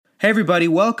Hey everybody,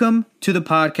 welcome to the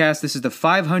podcast. This is the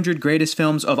 500 Greatest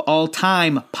Films of All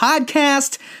Time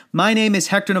podcast. My name is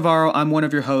Hector Navarro. I'm one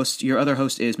of your hosts. Your other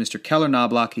host is Mr. Keller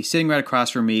Knobloch. He's sitting right across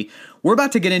from me. We're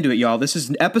about to get into it, y'all. This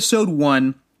is episode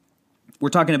 1. We're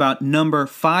talking about number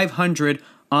 500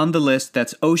 on the list.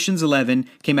 That's Ocean's 11.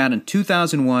 Came out in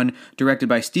 2001, directed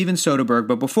by Steven Soderbergh.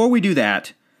 But before we do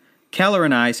that, Keller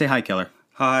and I, say hi, Keller.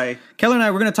 Hi. Keller and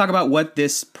I, we're going to talk about what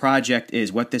this project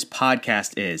is, what this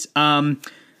podcast is.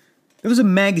 There was a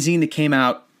magazine that came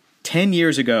out 10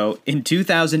 years ago in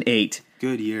 2008.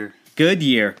 Good year. Good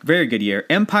year. Very good year.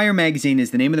 Empire Magazine is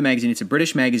the name of the magazine. It's a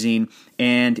British magazine.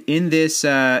 And in this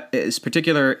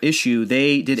particular issue,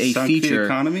 they did a feature. The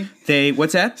economy?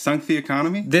 What's that? Sunk the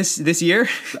economy? This year?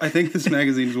 I think this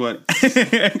magazine is what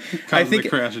caused the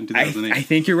crash in 2008. I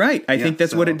think you're right. I think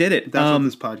that's what it did it. That's what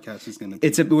this podcast is going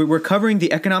to be. We're covering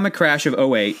the economic crash of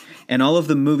 2008 and all of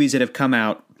the movies that have come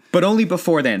out, but only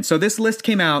before then. So this list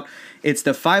came out. It's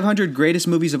the 500 greatest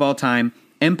movies of all time.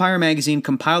 Empire Magazine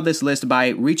compiled this list by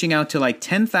reaching out to like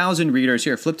 10,000 readers.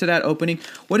 Here, flip to that opening.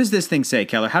 What does this thing say,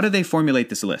 Keller? How did they formulate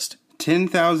this list?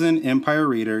 10,000 Empire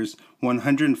readers,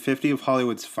 150 of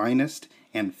Hollywood's finest,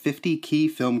 and 50 key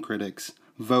film critics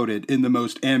voted in the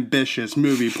most ambitious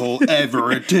movie poll ever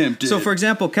attempted. So, for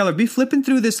example, Keller, be flipping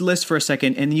through this list for a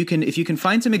second, and if you can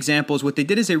find some examples, what they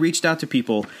did is they reached out to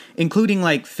people, including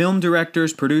like film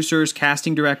directors, producers,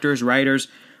 casting directors, writers,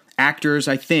 actors,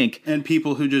 I think. And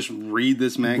people who just read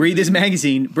this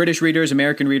magazine. British readers,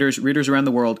 American readers, readers around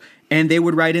the world, and they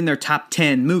would write in their top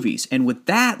 10 movies. And with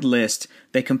that list,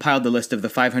 they compiled the list of the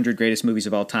 500 greatest movies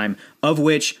of all time, of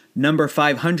which number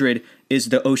 500 is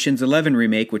the Ocean's 11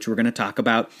 remake, which we're going to talk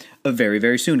about very,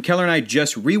 very soon. Keller and I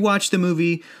just rewatched the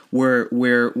movie. We're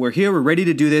here. We're ready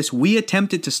to do this. We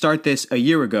attempted to start this a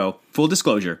year ago. Full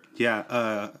disclosure.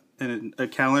 Yeah, a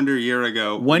calendar year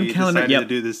ago, we decided to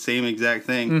do the same exact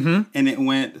thing, and it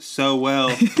went so well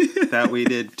that we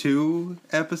did 2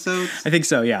 episodes. I think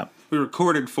so, yeah. We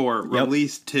recorded 4,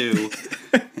 released 2,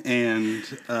 and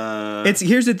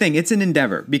here's the thing. It's an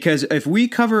endeavor, because if we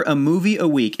cover a movie a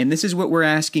week, and this is what we're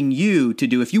asking you to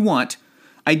do if you want,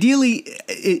 ideally,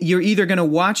 you're either going to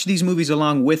watch these movies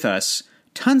along with us.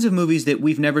 Tons of movies that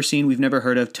we've never seen, we've never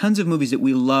heard of. Tons of movies that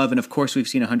we love, and of course we've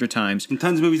seen 100 times. And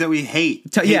tons of movies that we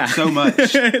hate so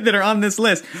much. That are on this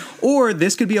list. Or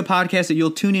this could be a podcast that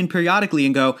you'll tune in periodically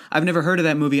and go, I've never heard of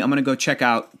that movie. I'm going to go check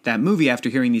out that movie after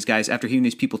hearing these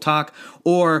people talk.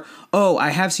 Or, oh,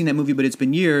 I have seen that movie, but it's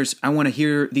been years. I want to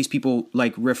hear these people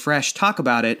like refresh, talk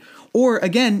about it. Or,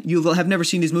 again, you'll have never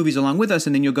seen these movies along with us,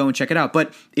 and then you'll go and check it out.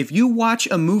 But if you watch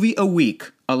a movie a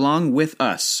week along with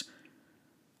us,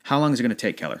 how long is it going to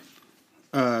take, Keller?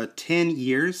 10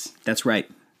 years. That's right.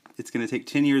 It's going to take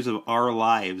 10 years of our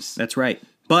lives. That's right.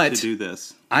 But to do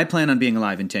this. I plan on being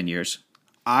alive in 10 years.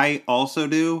 I also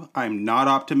do. I'm not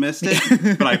optimistic,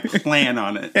 but I plan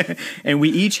on it. And we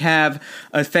each have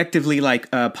effectively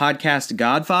like podcast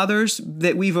godfathers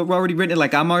that we've already written.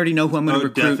 Like I already know who I'm going to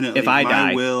recruit definitely. If I die.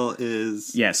 My will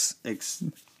is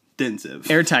extensive.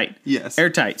 Airtight. Yes.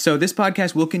 Airtight. So this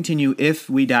podcast will continue if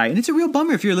we die. And it's a real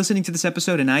bummer if you're listening to this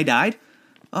episode and I died.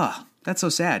 Oh, that's so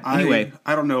sad. Anyway.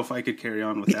 I don't know if I could carry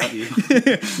on without you.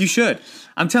 You should.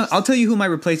 I'll tell you who my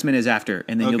replacement is after,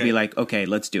 and then you'll be like, okay,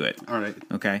 let's do it. All right.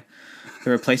 Okay. The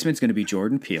replacement's going to be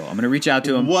Jordan Peele. I'm going to reach out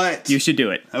to him. What? You should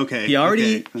do it. Okay.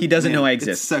 He doesn't know I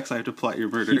exist. It sucks I have to plot your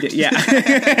murder.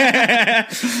 Yeah.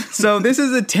 So this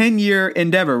is a 10-year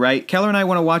endeavor, right? Keller and I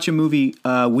want to watch a movie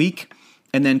a week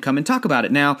and then come and talk about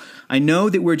it. Now, I know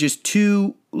that we're just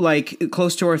two, like,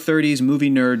 close to our 30s movie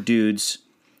nerd dudes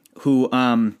who,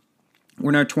 we're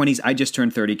in our 20s. I just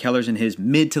turned 30. Keller's in his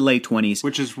mid to late 20s.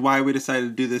 Which is why we decided to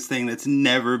do this thing that's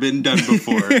never been done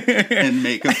before and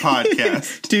make a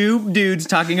podcast. 2 dudes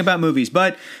talking about movies.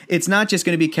 But it's not just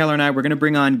going to be Keller and I. We're going to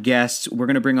bring on guests. We're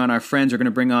going to bring on our friends. We're going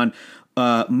to bring on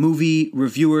movie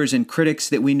reviewers and critics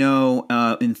that we know,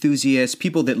 enthusiasts,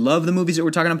 people that love the movies that we're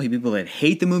talking about, people that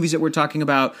hate the movies that we're talking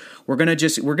about. We're going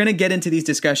to get into these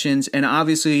discussions, and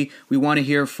obviously we want to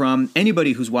hear from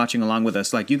anybody who's watching along with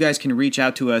us. Like, you guys can reach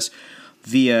out to us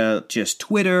via just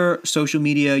Twitter, social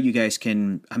media. You guys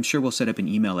can, I'm sure we'll set up an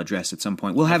email address at some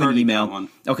point. We'll have an email. Got one.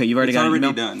 Okay, you've already got an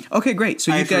email? It's already done. Okay, great.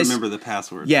 So I you guys remember the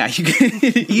password. Yeah, you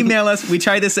can email us. We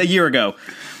tried this 1 year ago.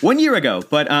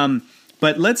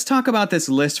 But let's talk about this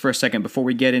list for a second before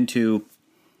we get into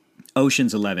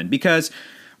Ocean's 11. Because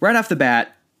right off the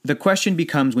bat, the question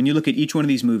becomes, when you look at each one of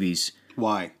these movies,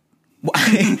 why?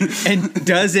 And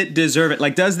does it deserve it?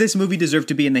 Like, does this movie deserve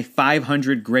to be in the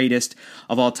 500 greatest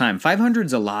of all time? 500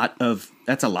 is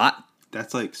that's a lot.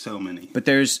 That's like so many. But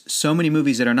there's so many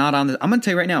movies that are not on this. I'm going to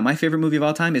tell you right now, my favorite movie of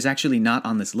all time is actually not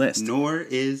on this list. Nor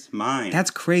is mine.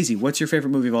 That's crazy. What's your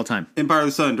favorite movie of all time? Empire of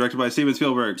the Sun, directed by Steven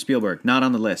Spielberg. Spielberg, not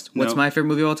on the list. What's Nope. my favorite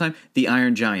movie of all time? The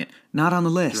Iron Giant, not on the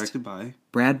list. Directed by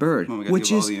Brad Bird, Oh, we gotta which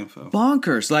give all is the info.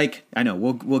 bonkers. Like, I know,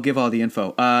 we'll give all the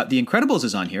info. The Incredibles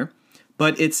is on here,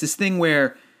 but it's this thing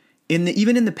where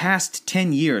even in the past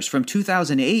 10 years, from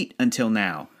 2008 until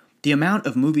now, the amount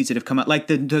of movies that have come out, like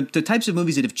the types of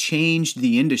movies that have changed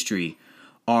the industry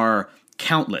are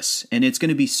countless. And it's going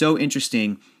to be so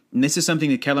interesting. And this is something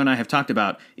that Keller and I have talked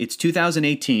about. It's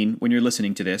 2018 when you're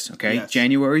listening to this, okay? Yes.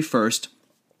 January 1st.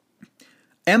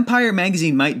 Empire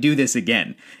Magazine might do this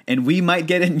again, and we might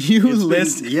get a new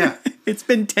list. Yeah. It's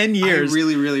been 10 years. I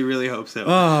really, really, really hope so.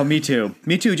 Oh, me too.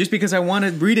 Me too. Just because I want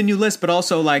to read a new list, but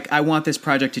also like I want this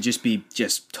project to just be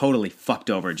totally fucked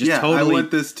over. Just yeah, totally I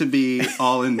want this to be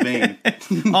all in vain.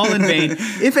 all in vain.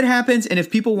 If it happens, and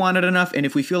if people want it enough, and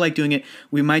if we feel like doing it,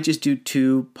 we might just do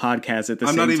 2 podcasts at the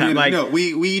I'm same not even time. gonna, no,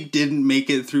 we didn't make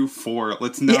it through 4.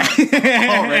 Let's not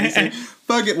already say,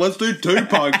 fuck it, let's do 2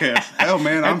 podcasts. Hell,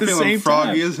 man, I'm the feeling same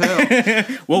froggy as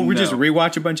hell. Well, we No. just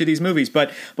rewatch a bunch of these movies.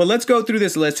 But let's go through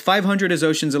this list. 500 is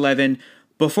Ocean's 11.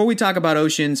 Before we talk about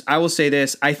Oceans, I will say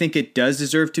this. I think it does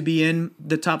deserve to be in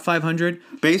the top 500.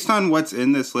 Based on what's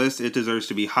in this list, it deserves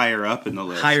to be higher up in the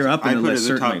list. Higher up in the list, I put it in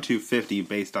the certainly. top 250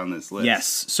 based on this list.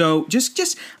 Yes. So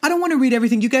just I don't want to read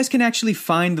everything. You guys can actually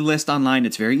find the list online.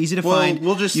 It's very easy to Well, find.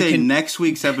 we'll just You say can- next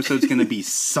week's episode's going to be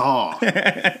Saw.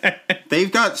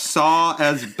 They've got Saw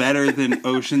as better than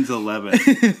Ocean's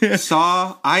 11.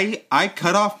 Saw, I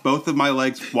cut off both of my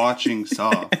legs watching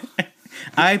Saw.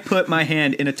 I put my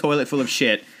hand in a toilet full of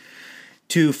shit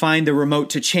to find the remote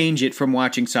to change it from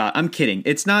watching Saw. I'm kidding.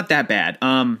 It's not that bad.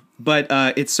 But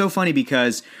it's so funny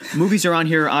because movies are on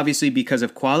here obviously because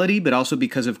of quality, but also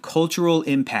because of cultural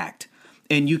impact.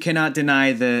 And you cannot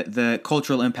deny the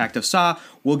cultural impact of Saw.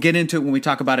 We'll get into it when we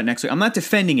talk about it next week. I'm not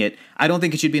defending it. I don't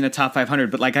think it should be in the top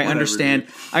 500, but like I understand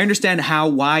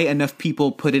why enough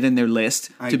people put it in their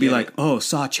list to be get like, it. "Oh,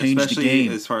 Saw changed Especially the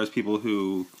game." as far as people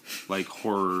who like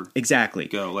horror. Exactly.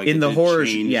 Go. Like, in it the did horror,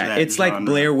 change yeah, that it's like genre.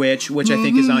 Blair Witch, which I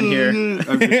think is on here. I'm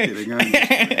just kidding. I'm just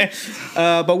kidding.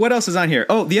 But what else is on here?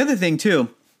 Oh, the other thing too.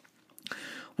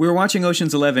 We were watching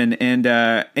Ocean's 11, and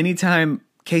anytime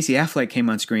Casey Affleck came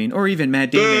on screen, or even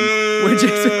Matt Damon, we're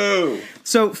just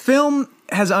so film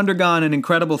has undergone an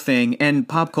incredible thing, and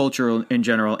pop culture in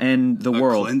general, and the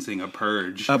world. Cleansing, a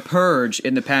purge. A purge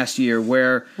in the past year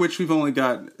where Which we've only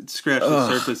got scratched the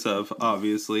surface of,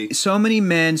 obviously. so many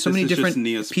men, so This many is just different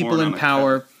Neosporin people in on a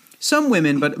power, cup. some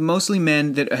women, but mostly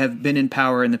men that have been in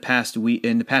power in the past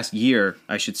year,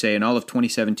 I should say, in all of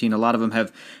 2017. A lot of them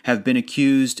have been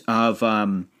accused of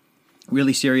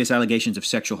really serious allegations of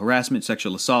sexual harassment,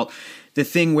 sexual assault. The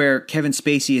thing where Kevin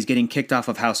Spacey is getting kicked off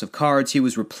of House of Cards. He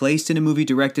was replaced in a movie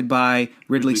directed by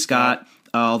Ridley Scott,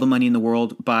 All the Money in the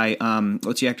World, by,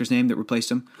 what's the actor's name that replaced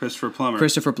him? Christopher Plummer.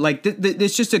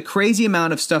 There's just a crazy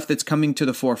amount of stuff that's coming to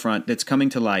the forefront, that's coming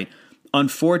to light.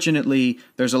 Unfortunately,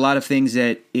 there's a lot of things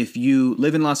that if you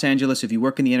live in Los Angeles, if you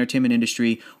work in the entertainment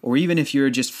industry, or even if you're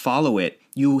just follow it,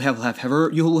 you will have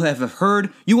heard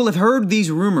these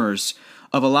rumors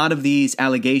of a lot of these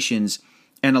allegations,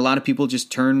 and a lot of people just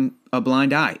turn a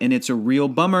blind eye, and it's a real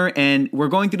bummer. And we're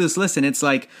going through this list, and it's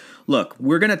like, look,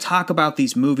 we're going to talk about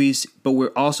these movies, but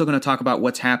we're also going to talk about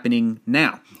what's happening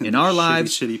now in our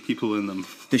lives. Shitty people in them.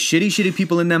 The shitty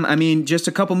people in them. I mean, just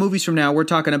a couple movies from now, we're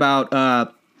talking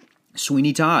about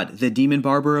Sweeney Todd, the Demon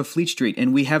Barber of Fleet Street,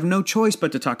 and we have no choice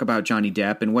but to talk about Johnny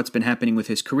Depp and what's been happening with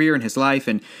his career and his life,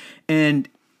 and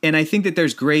I think that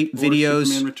there's great videos.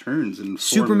 Superman Returns and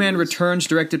Superman Returns,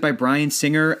 directed by Bryan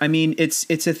Singer. I mean, it's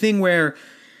a thing where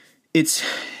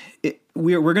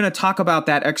we're going to talk about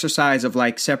that exercise of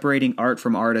like separating art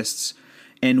from artists,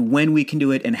 and when we can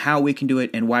do it, and how we can do it,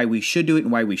 and why we should do it,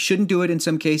 and why we shouldn't do it in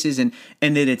some cases, and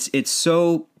that it's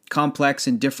so complex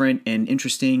and different and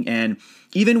interesting. And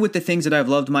even with the things that I've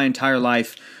loved my entire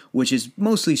life, which is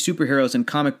mostly superheroes and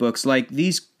comic books, like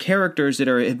these characters that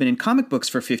have been in comic books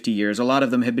for 50 years, a lot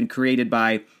of them have been created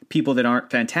by people that aren't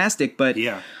fantastic, but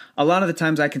a lot of the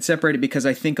times I can separate it because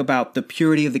I think about the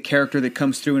purity of the character that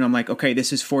comes through, and I'm like, okay,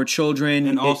 this is for children.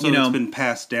 And also it's been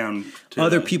passed down to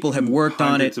other people have worked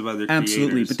on it. Of other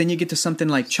absolutely. creators. But then you get to something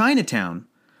like Chinatown,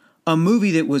 a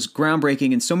movie that was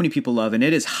groundbreaking and so many people love, and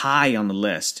it is high on the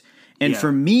list. And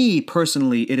for me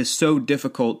personally, it is so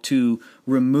difficult to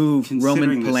remove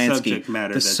Roman Polanski,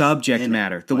 the subject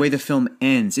matter, the way the film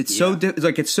ends. It's so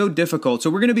difficult. So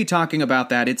we're going to be talking about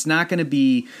that. It's not going to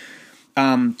be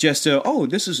Just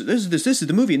this is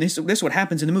the movie, and this is what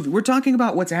happens in the movie. We're talking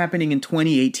about what's happening in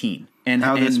 2018 and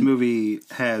how this movie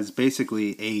has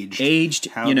basically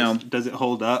aged. How does it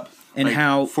hold up? And like,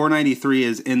 how 493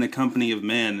 is in the company of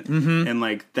men, and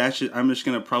like I'm just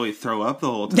gonna probably throw up the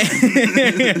whole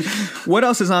time. What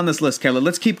else is on this list, Keller?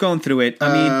 Let's keep going through it.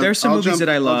 I mean, there's some movies that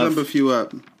I love. I'll jump a few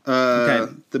up.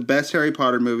 Okay. The best Harry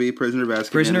Potter movie, Prisoner of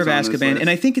Azkaban. Prisoner of Azkaban, and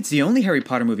I think it's the only Harry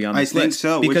Potter movie on this list. I think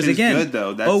so, because which is again, good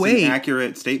though. That's an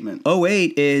accurate statement.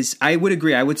 08 is, I would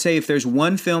agree. I would say if there's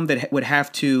one film that would have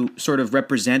to sort of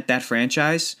represent that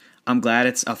franchise, I'm glad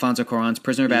it's Alfonso Cuarón's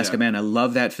Prisoner of Azkaban. I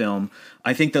love that film.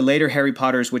 I think the later Harry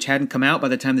Potters, which hadn't come out by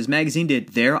the time this magazine did,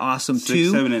 they're awesome 6, too.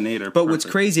 7, and 8 are But what's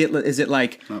crazy is it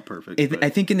like not perfect. I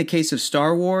think in the case of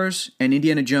Star Wars and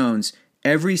Indiana Jones,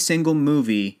 every single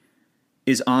movie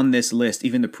is on this list,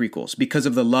 even the prequels, because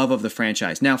of the love of the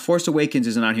franchise. Now, Force Awakens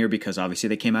isn't on here because obviously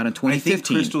they came out in 2015. I think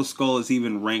Crystal Skull is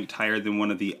even ranked higher than one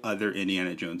of the other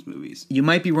Indiana Jones movies. You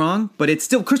might be wrong, but it's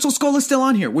still Crystal Skull is still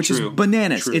on here, which is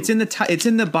bananas. True. It's in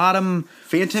the bottom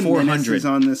Phantom 400. Menace is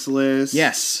on this list.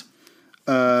 Yes.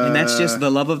 And that's just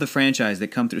the love of the franchise that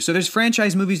come through. So there's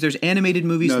franchise movies, there's animated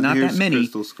movies, not that many.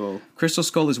 Crystal Skull. Crystal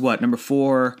Skull is what? Number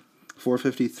 4?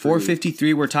 453.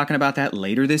 453. We're talking about that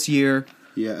later this year.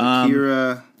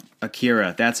 Yeah,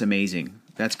 Akira, that's amazing.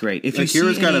 That's great. If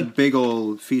Akira's got a big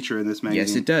old feature in this magazine.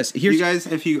 Yes, it does. You guys,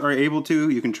 if you are able to,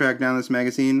 you can track down this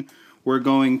magazine. We're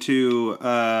going to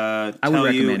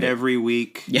tell you every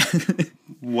week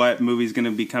what movie's going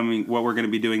to be coming, what we're going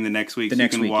to be doing the next week. You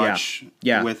can watch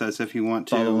with us if you want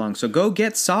to. Follow along. So go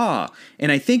get Saw.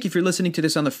 And I think if you're listening to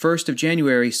this on the 1st of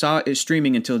January, Saw is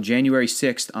streaming until January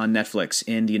 6th on Netflix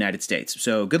in the United States.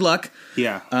 So good luck.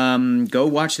 Yeah. Go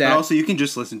watch that. But also, you can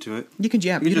just listen to it. You can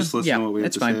just listen to what we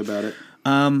have to say about it.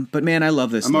 But man, I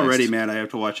love this. I'm already mad I have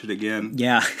to watch it again.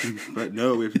 Yeah. But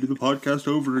no, we have to do the podcast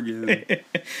over again.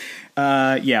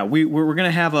 We're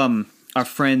gonna have our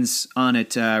friends on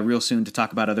it real soon to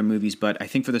talk about other movies, but I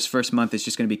think for this first month it's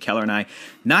just gonna be Keller and I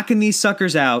knocking these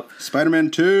suckers out. Spider-Man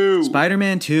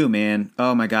 2, man.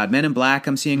 Oh my God, Men in Black.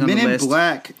 I'm seeing on the list. Men in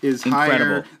Black is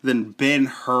higher than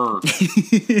Ben-Hur.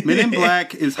 Men in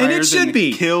Black is higher than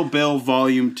Kill Bill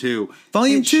Volume 2.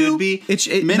 Volume 2 should be.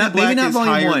 Men in Black is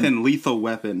higher than Lethal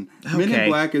Weapon. Okay. Men in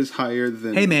Black is higher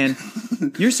than. Hey man,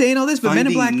 you're saying all this, but Men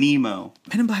in Black. Nemo.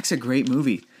 Men in Black's a great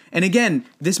movie. And again,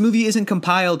 this movie isn't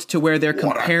compiled to where they're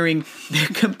comparing.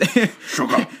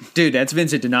 Sugar. Dude, that's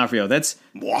Vincent D'Onofrio. That's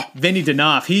Vinny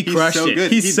D'Onoff. He's crushed so it.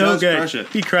 Good. He's so good. Crush it.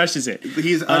 He crushes it.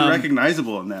 He's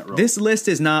unrecognizable in that role. This list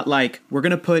is not like we're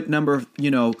going to put number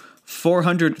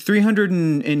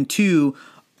 302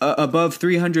 above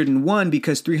 301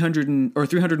 because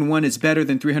 301 is better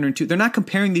than 302. They're not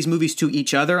comparing these movies to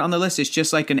each other on the list. It's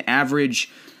just like an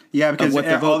average. Yeah, because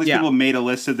all these people made a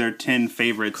list of their 10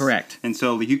 favorites. Correct. And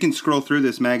so you can scroll through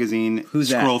this magazine. Who's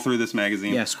that? Scroll through this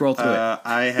magazine. Yeah, scroll through it.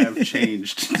 I have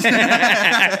changed.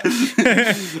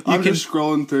 I'm just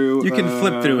scrolling through. You can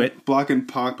flip through it. Blocking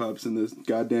pop-ups in this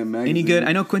goddamn magazine. Any good?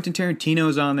 I know Quentin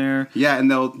Tarantino's on there. Yeah,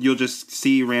 and you'll just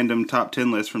see random top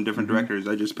 10 lists from different directors.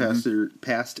 I just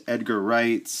passed Edgar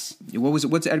Wright's. What was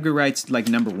it? What's Edgar Wright's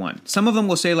number one? Some of them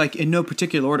will say in no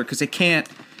particular order because they can't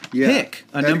pick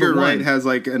a number Edgar one. Wright has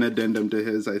an addendum to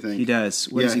his, I think. He does.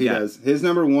 What does he got? Does. His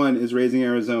number one is Raising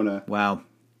Arizona. Wow.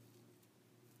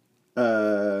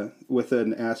 With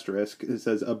an asterisk. It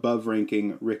says above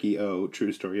ranking Ricky O.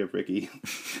 True Story of Ricky.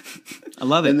 I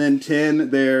love it. And then 10,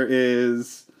 there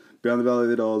is Beyond the Valley of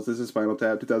the Dolls, This is Spinal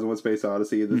Tap, 2001 Space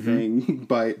Odyssey, The Thing,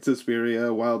 Bite,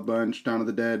 Suspiria, Wild Bunch, Dawn of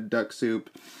the Dead, Duck Soup.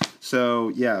 So,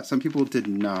 yeah, some people did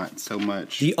not so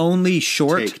much. The only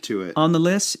short take to it on the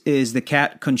list is The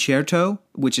Cat Concerto,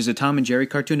 which is a Tom and Jerry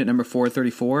cartoon at number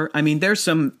 434. I mean, there's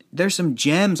some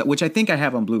gems, which I think I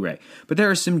have on Blu-ray, but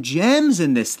there are some gems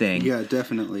in this thing. Yeah,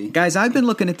 definitely. Guys, I've been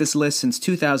looking at this list since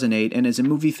 2008, and as a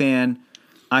movie fan,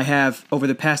 I have, over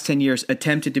the past 10 years,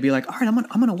 attempted to be like, all right,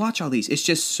 I'm gonna watch all these. It's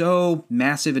just so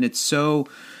massive, and it's so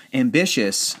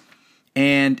ambitious.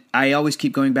 And I always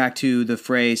keep going back to the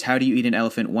phrase, how do you eat an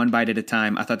elephant one bite at a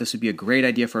time? I thought this would be a great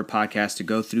idea for a podcast to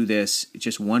go through this,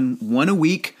 just one a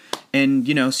week, and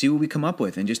see what we come up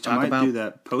with and just talk about. I might do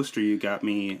that poster you got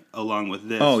me along with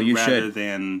this. Oh, you rather should.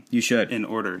 than you should in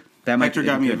order. Hector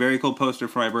got me a very cool poster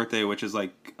for my birthday, which is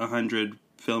 100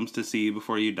 films to see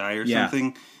before you die or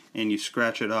something. And you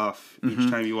scratch it off each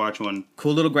time you watch one.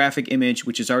 Cool little graphic image,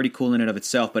 which is already cool in and of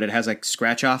itself, but it has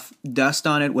scratch-off dust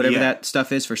on it, whatever that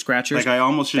stuff is for scratchers. I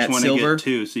almost just want to get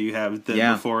two, so you have the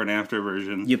before and after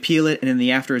version. You peel it, and then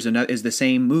the after is the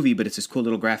same movie, but it's this cool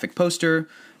little graphic poster.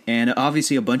 And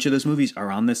obviously a bunch of those movies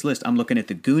are on this list. I'm looking at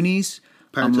The Goonies.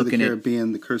 Pirates of the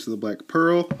Caribbean, The Curse of the Black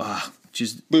Pearl.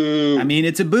 Just boo. I mean,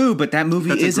 it's a boo, but that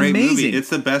movie is amazing. Movie. It's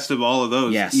the best of all of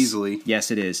those, easily.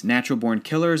 Yes, it is. Natural Born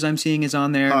Killers, I'm seeing, is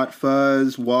on there. Hot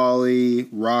Fuzz, WALL-E,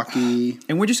 Rocky.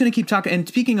 And we're just going to keep talking. And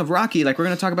speaking of Rocky, like, we're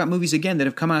going to talk about movies again that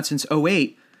have come out since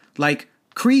 2008. Like,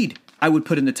 Creed, I would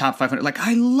put in the top 500. Like,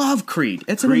 I love Creed.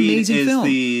 It's an amazing film.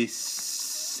 Creed is the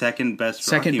second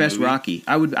best movie. Rocky.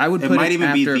 I would put it might even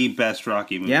after, be the best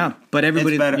Rocky movie. Yeah, but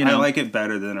everybody, it's better. I like it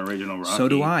better than original Rocky. So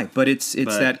do I. But it's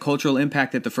that cultural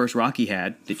impact that the first Rocky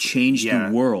had that changed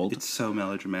the world. It's so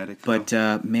melodramatic. But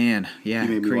man, yeah, you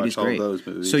made me Creed watch is great. All those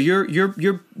movies. So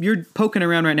you're poking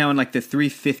around right now in like the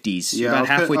 350s. Yeah, about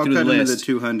halfway through the list.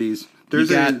 Into the 200s.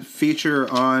 There's a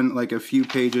feature on like a few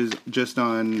pages just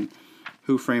on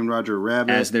Who Framed Roger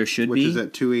Rabbit, as there should which be, is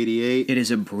at 288. It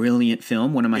is a brilliant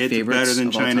film, one of my favorites. It's better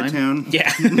than Chinatown.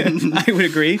 Yeah, I would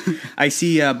agree. I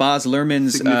see Baz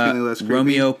Luhrmann's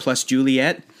Romeo plus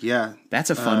Juliet. Yeah, that's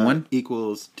a fun one.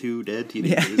 Equals 2 dead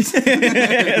teenagers.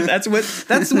 Yeah. that's what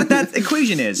that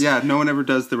equation is. Yeah, no one ever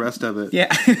does the rest of it. Yeah,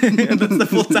 that's the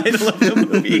full title of the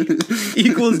movie.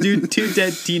 Equals 2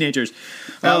 dead teenagers.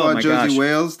 Oh my gosh. Josie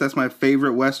Wales, that's my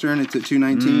favorite Western. It's at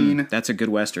 219. That's a good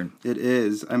Western. It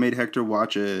is. I made Hector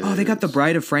watch it. Oh, they got The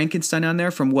Bride of Frankenstein on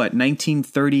there from what,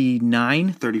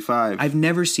 1939? 35. I've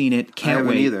never seen it. Can't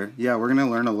wait. Either. Yeah, we're going to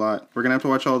learn a lot. We're going to have to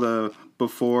watch all the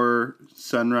Before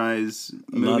Sunrise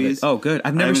movies. Oh, good.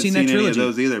 I've never seen that trilogy. Any of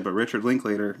those either, but Richard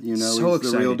Linklater, so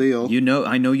is the real deal.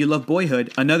 I know you love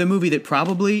Boyhood. Another movie that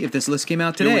probably, if this list came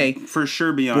out today, for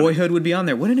sure be on. Boyhood would be on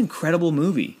there. What an incredible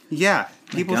movie. Yeah.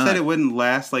 People said it wouldn't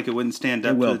last, like it wouldn't stand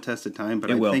up to the test of time, but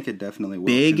I think it definitely will.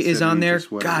 Big is on there.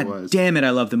 God damn it, I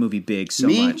love the movie Big so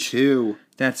much. Me too.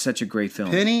 That's such a great film.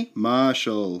 Penny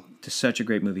Marshall. It's such a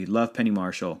great movie. Love Penny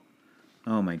Marshall.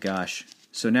 Oh my gosh.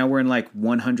 So now we're in like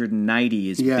 190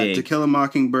 is big. Yeah, To Kill a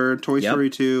Mockingbird, Toy Story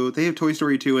 2. They have Toy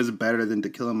Story 2 is better than To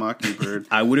Kill a Mockingbird.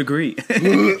 I would agree.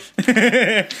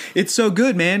 It's so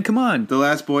good, man. Come on. The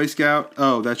Last Boy Scout.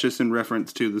 Oh, that's just in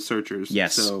reference to The Searchers.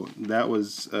 Yes. So that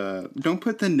was... don't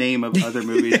put the name of other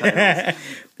movie titles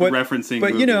referencing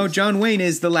But, movies. John Wayne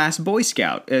is the last Boy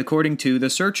Scout, according to The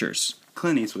Searchers.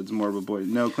 Clint Eastwood's more of a boy.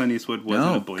 No, Clint Eastwood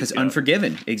wasn't a Boy Scout. Because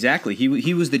Unforgiven, exactly.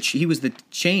 He was the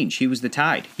change. He was the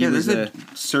tide. There's a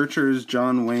Searchers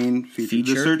John Wayne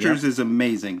feature. The Searchers is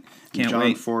amazing. Can't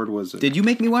wait. Ford was it. Did you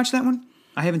make me watch that one?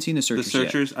 I haven't seen The Searchers. The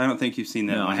Searchers. Yet. I don't think you've seen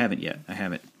that. No, one. I haven't yet. I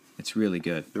haven't. It's really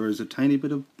good. There was a tiny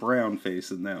bit of brown face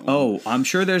in that one. Oh, I'm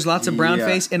sure there's lots of brown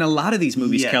face in a lot of these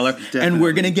movies, Keller. Definitely. And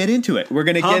we're going to get into it. We're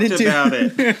going to get into about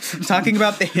it. Talking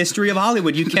about the history of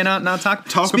Hollywood. You cannot not talk.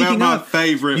 Talk about my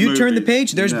favorite You turn the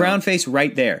page, there's brown face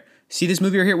right there. See this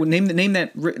movie right here? Name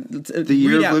that. The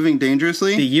Year of Living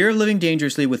Dangerously? The Year of Living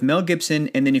Dangerously with Mel Gibson.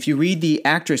 And then if you read the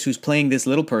actress who's playing this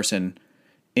little person,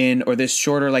 or this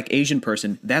shorter, like, Asian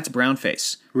person, that's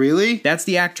brownface. Really? That's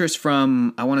the actress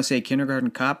from, I want to say, Kindergarten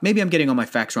Cop. Maybe I'm getting all my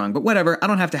facts wrong, but whatever. I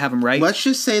don't have to have them right. Let's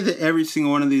just say that every single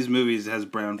one of these movies has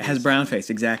brownface. Has brownface,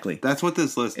 exactly. That's what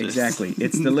this list is. Exactly.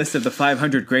 It's the list of the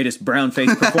 500 greatest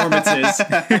brownface performances.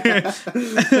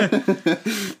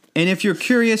 And if you're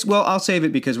curious, well, I'll save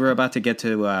it because we're about to get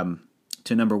to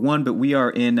number one, but we are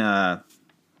in... we're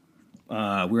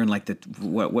in like the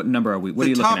what number are we? What are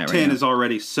you looking at right now? The top 10 is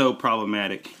already so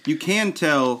problematic. You can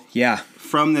tell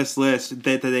from this list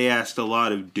that they asked a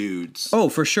lot of dudes. Oh,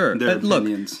 for sure. Their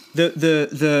opinions. Look,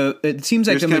 the it seems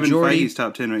like There's the Kevin majority. Feige's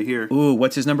top 10 right here. Ooh,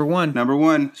 what's his number one? Number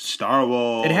one, Star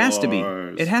Wars. It has to be.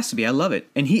 It has to be. I love it.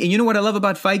 And you know what I love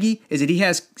about Feige is that he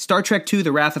has Star Trek II: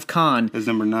 The Wrath of Khan as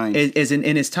number 9. Is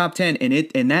in his top 10,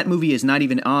 and that movie is not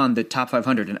even on the top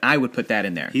 500, and I would put that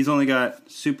in there. He's only got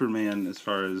Superman as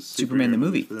far as Superman the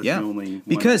movie. That's yeah, the only one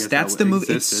because that's the movie.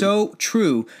 Existed. It's so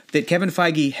true that Kevin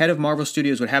Feige, head of Marvel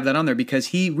Studios, would have that on there because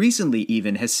he recently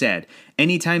even has said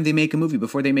anytime they make a movie,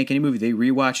 before they make any movie, they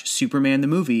rewatch Superman the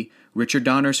movie, Richard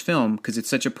Donner's film, because it's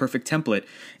such a perfect template,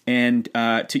 and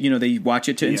they watch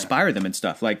it to inspire them and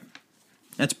stuff. Like,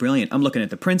 that's brilliant. I'm looking at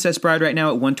The Princess Bride right now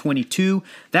at 122.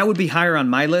 That would be higher on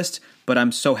my list, but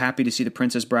I'm so happy to see The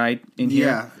Princess Bride in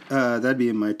here. Yeah, that'd be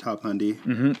in my top 100.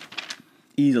 Mm-hmm.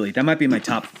 Easily. That might be in my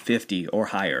top 50 or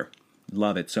higher.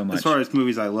 Love it so much. As far as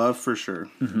movies I love, for sure.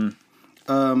 Mm-hmm.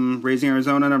 Raising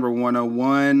Arizona, number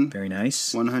 101. Very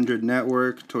nice. 100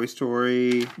 Network, Toy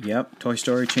Story. Yep, Toy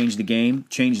Story changed the game.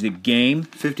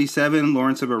 57,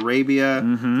 Lawrence of Arabia.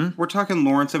 Mm-hmm. We're talking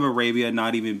Lawrence of Arabia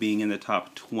not even being in the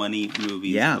top 20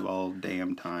 movies of all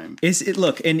damn time.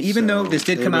 Look, and even though this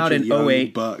did come out in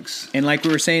 2008, bucks. And like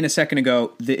we were saying a second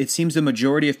ago, it seems the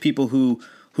majority of people who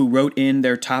wrote in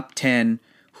their top 10,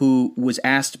 who was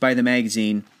asked by the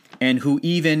magazine, and who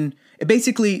even...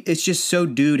 Basically, it's just so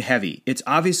dude heavy. It's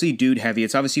obviously dude heavy.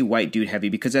 It's obviously white dude heavy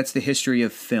because that's the history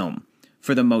of film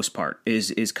for the most part,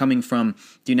 is coming from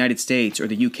the United States or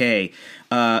the UK,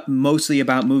 mostly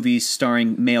about movies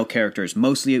starring male characters,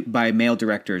 mostly by male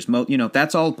directors.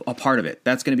 That's all a part of it.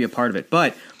 That's going to be a part of it.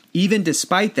 But even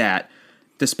despite that,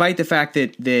 despite the fact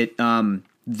that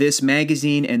this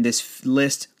magazine and this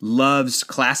list loves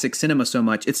classic cinema so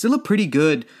much, it's still a pretty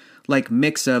good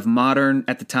mix of modern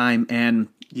at the time and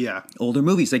older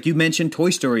movies. Like you mentioned,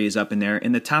 Toy Story is up in there.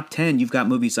 In the top 10, you've got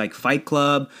movies like Fight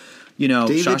Club, David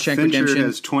Shawshank Fincher Redemption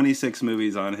has 26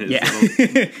 movies on his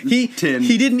little he 10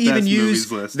 he didn't even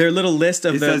use list. Their little list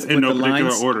of it says in no particular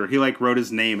lines. order. He wrote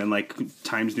his name in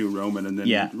Times New Roman and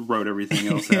then wrote everything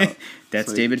else out.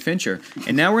 That's David Fincher.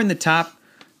 And now we're in the top.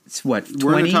 It's what, 20?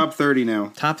 We're in the top 30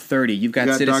 now. Top 30. You've got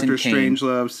Citizen Dr. Kane.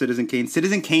 Strangelove, Citizen Kane.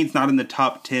 Citizen Kane's not in the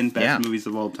top 10 best movies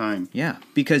of all time. Yeah,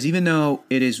 because even though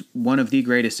it is one of the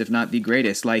greatest, if not the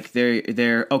greatest,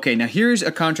 they're okay. Now here's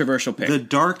a controversial pick. The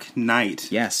Dark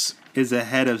Knight. Yes. Is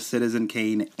ahead of Citizen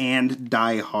Kane and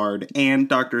Die Hard and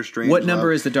Dr. Strangelove. What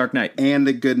number is The Dark Knight? And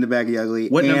The Good and the Bad and the Ugly.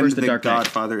 What number is The Dark Knight?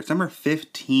 Godfather. It's number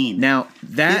 15. Now,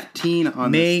 that 15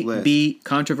 on may this list. be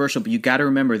controversial, but you got to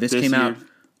remember this came out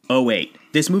 2008.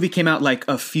 This movie came out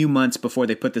a few months before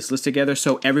they put this list together,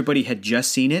 so everybody had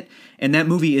just seen it, and that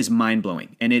movie is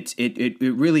mind-blowing. And it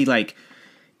really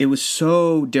it was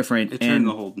so different. It turned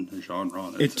the whole genre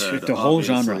on its head. It took the whole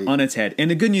genre on its head.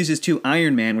 And the good news is, too,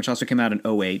 Iron Man, which also came out in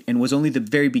 2008 and was only the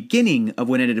very beginning of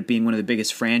what ended up being one of the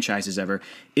biggest franchises ever,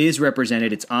 is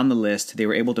represented. It's on the list. They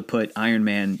were able to put Iron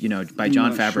Man, by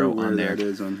Jon Favreau on there. That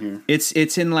is on here. It's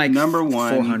in number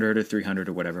 1, 400 or 300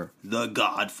 or whatever. The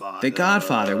Godfather. The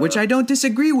Godfather, which I don't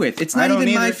disagree with. It's not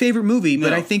even my favorite movie,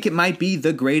 but I think it might be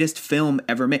the greatest film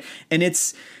ever made. And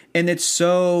it's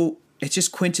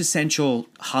just quintessential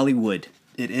Hollywood.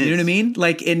 It is. You know what I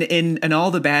mean? In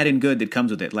all the bad and good that comes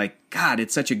with it. God,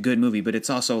 it's such a good movie, but it's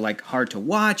also hard to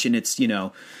watch, and it's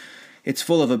it's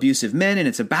full of abusive men, and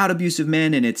it's about abusive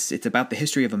men, and it's about the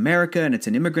history of America, and it's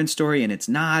an immigrant story, and it's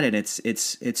not, and it's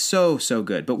so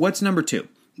good. But what's number 2?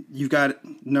 You've got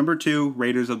number 2,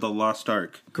 Raiders of the Lost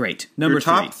Ark. Great. Number Your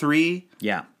top 3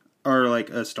 yeah, are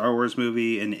a Star Wars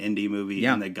movie, an indie movie,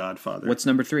 and The Godfather. What's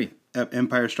number 3?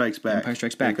 Empire Strikes Back. Empire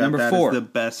Strikes Back. Number 4 is the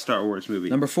best Star Wars movie.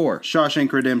 Number 4,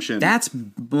 Shawshank Redemption. That's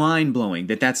mind-blowing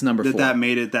that's number 4. That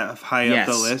made it that high up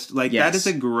the list. That is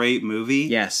a great movie.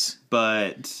 Yes.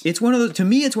 But it's one of those, to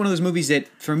me, it's one of those movies that,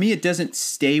 for me, it doesn't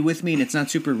stay with me, and it's not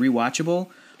super rewatchable.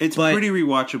 It's pretty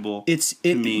rewatchable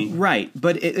to me. Right.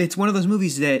 But it's one of those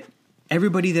movies that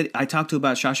everybody that I talk to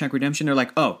about Shawshank Redemption, they're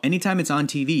like, oh, anytime it's on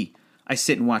TV, I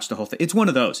sit and watch the whole thing. It's one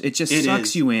of those. It just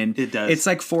sucks you in. It does. It's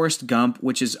like Forrest Gump,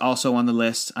 which is also on the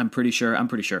list. I'm pretty sure.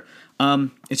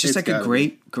 It's just a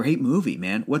great movie,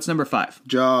 man. What's number 5?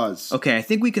 Jaws. Okay, I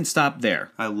think we can stop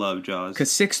there. I love Jaws.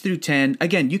 Because 6 through 10,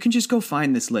 again, you can just go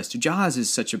find this list. Jaws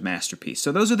is such a masterpiece.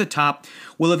 So those are the top.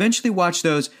 We'll eventually watch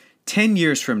those 10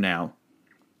 years from now.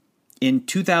 In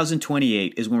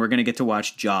 2028 is when we're going to get to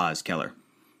watch Jaws, Keller.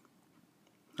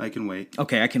 I can wait.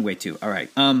 Okay, I can wait too. All right.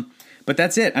 But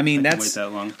that's it. I mean, wait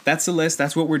that long. That's the list.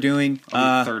 That's what we're doing.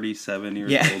 I'll be 37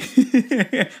 years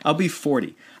old. I'll be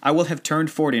 40. I will have turned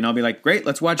 40, and I'll be like, great,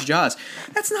 let's watch Jaws.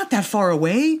 That's not that far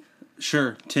away.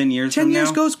 Sure, 10 years from now?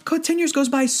 10 years goes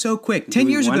by so quick. 10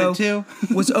 years ago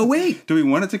was 08. Do we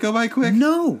want it to go by quick?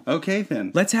 No. Okay,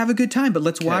 then. Let's have a good time, but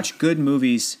let's watch good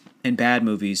movies and bad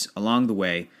movies along the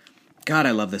way. God,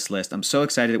 I love this list. I'm so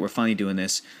excited that we're finally doing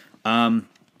this. I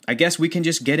guess we can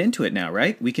just get into it now,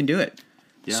 right? We can do it.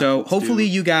 Yeah, so hopefully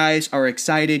you guys are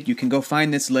excited. You can go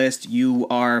find this list. You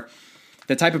are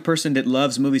the type of person that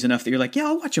loves movies enough that you're like, yeah,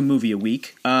 I'll watch a movie a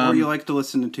week. Or you like to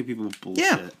listen to two people bullshit.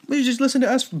 Yeah, you just listen to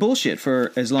us bullshit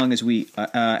for as long as we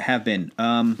have been.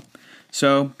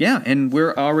 So, yeah, and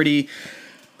we're already,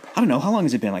 I don't know, how long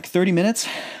has it been? Like 30 minutes?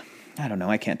 I don't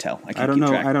know. I can't tell. I don't know.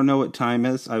 Track. I don't know what time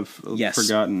is. I've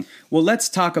forgotten. Well, let's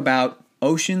talk about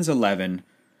Ocean's 11.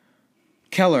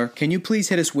 Keller, can you please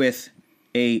hit us with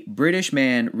a British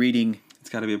man reading... It's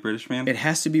got to be a British man? It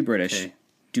has to be British. Okay.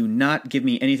 Do not give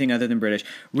me anything other than British.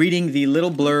 Reading the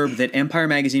little blurb that Empire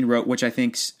Magazine wrote, which I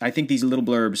think these little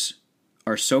blurbs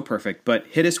are so perfect. But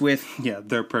hit us with... Yeah,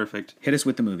 they're perfect. Hit us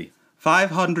with the movie.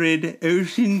 500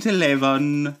 Ocean's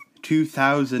 11,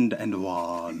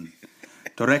 2001.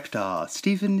 Director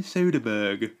Steven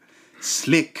Soderbergh.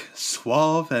 Slick,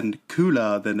 suave, and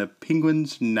cooler than a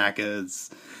penguin's knackers.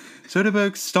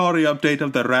 Soderbergh's story update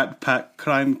of the Rat Pack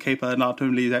crime caper not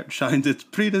only outshines its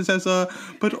predecessor,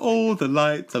 but all the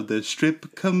lights of the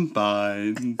strip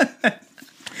combined.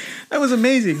 That was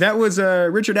amazing. That was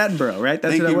Richard Attenborough, right?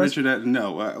 That's Thank you, Richard Attenborough.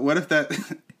 No, what if that...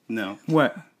 No.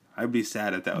 What? I'd be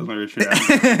sad if that was my Richard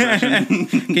Attenborough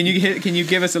impression. Can you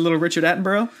give us a little Richard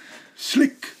Attenborough?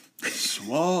 Slick,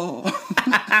 Swole.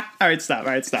 All right, stop.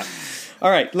 All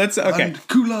right, let's. Okay. And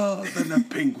cooler than a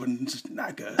penguin's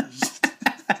knackers.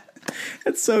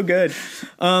 That's so good.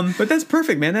 But that's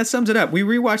perfect, man. That sums it up. We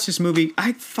rewatched this movie.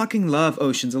 I fucking love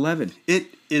Ocean's 11. It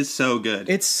is so good.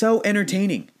 It's so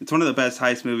entertaining. It's one of the best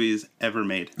heist movies ever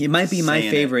made. It might be my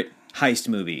favorite heist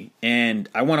movie, and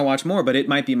I want to watch more, but it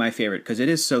might be my favorite because it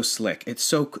is so slick. It's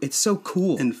so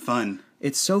cool and fun.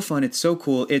 It's so fun. It's so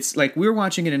cool. It's like we were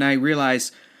watching it, and I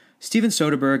realized Steven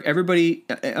Soderbergh, everybody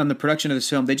on the production of this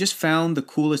film, they just found the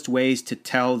coolest ways to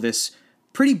tell this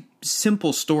pretty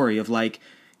simple story of like,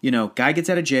 you know, guy gets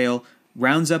out of jail,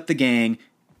 rounds up the gang,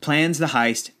 plans the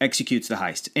heist, executes the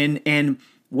heist. And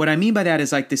what I mean by that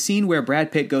is like the scene where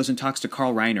Brad Pitt goes and talks to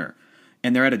Carl Reiner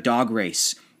and they're at a dog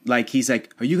race. Like he's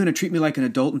like, "Are you going to treat me like an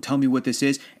adult and tell me what this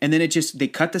is?" And then they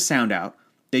cut the sound out.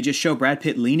 They just show Brad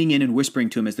Pitt leaning in and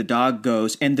whispering to him as the dog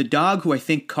goes. And the dog, who I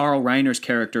think Carl Reiner's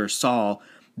character, Saul,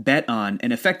 bet on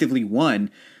and effectively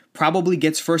won, probably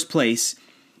gets first place.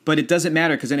 But it doesn't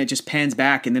matter because then it just pans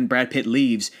back and then Brad Pitt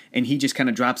leaves and he just kind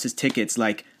of drops his tickets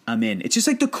like, "I'm in." It's just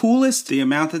like the coolest. The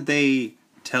amount that they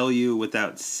tell you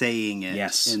without saying it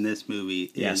in this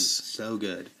movie is so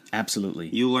good. Absolutely.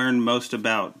 You learn most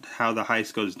about how the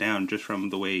heist goes down just from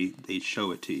the way they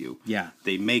show it to you. Yeah.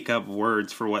 They make up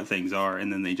words for what things are,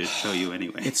 and then they just show you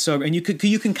anyway. It's so... And you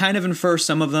can kind of infer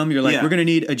some of them. You're like, we're going to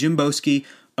need a Jim Boski,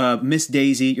 Miss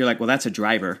Daisy. You're like, well, that's a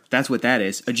driver. That's what that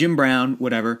is. A Jim Brown,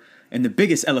 whatever. And the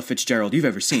biggest Ella Fitzgerald you've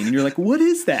ever seen. And you're like, what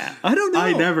is that? I don't know.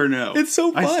 I never know. It's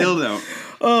so fun. I still don't.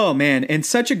 Oh, man. And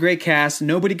such a great cast.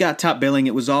 Nobody got top billing.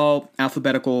 It was all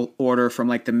alphabetical order from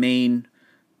like the main...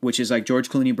 which is like George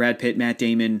Clooney, Brad Pitt, Matt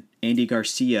Damon, Andy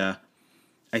Garcia.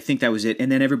 I think that was it.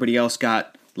 And then everybody else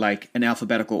got like an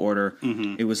alphabetical order.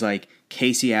 Mm-hmm. It was like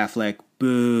Casey Affleck,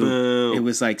 boo. It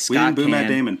was like Scott Boo Caan. Matt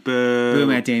Damon, boo. Boo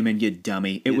Matt Damon, you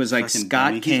dummy. It was like Scott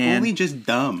dummy. Caan. He's only just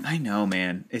dumb. I know,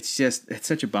 man. It's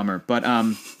such a bummer. But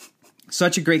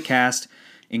such a great cast,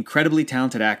 incredibly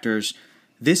talented actors.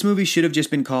 This movie should have just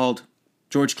been called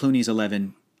George Clooney's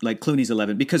 11, like Clooney's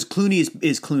 11, because Clooney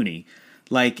is Clooney.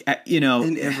 Like, you know...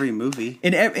 In every movie.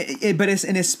 And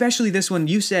especially this one,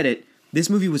 you said it, this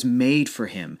movie was made for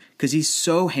him. Because he's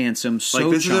so handsome, so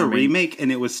charming. Like, this is a remake, and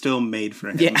it was still made for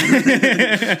him.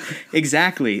 Yeah.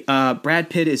 Exactly. Brad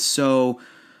Pitt is so...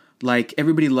 Like,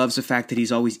 everybody loves the fact that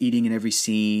he's always eating in every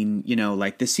scene. You know,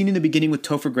 like the scene in the beginning with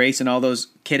Topher Grace and all those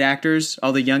kid actors,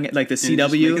 all the young, like the CW.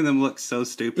 Just making them look so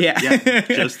stupid. Yeah.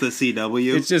 Just the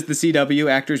CW. It's just the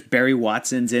CW actors. Barry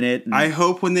Watson's in it. I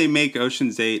hope when they make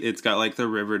Ocean's 8, it's got like the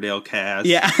Riverdale cast.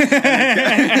 Yeah.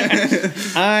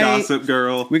 Gossip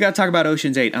Girl. We got to talk about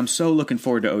Ocean's 8. I'm so looking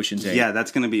forward to Ocean's 8. Yeah, that's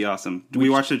going to be awesome.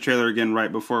 We watched the trailer again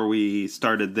right before we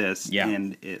started this. Yeah.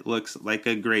 And it looks like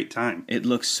a great time. It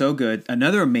looks so good.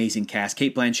 Another amazing cast: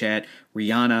 Cate Blanchett,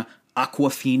 Rihanna,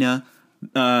 Awkwafina,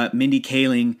 Mindy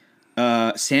Kaling,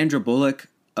 Sandra Bullock.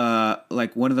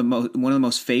 Like one of the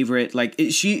most favorite. Like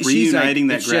she's reuniting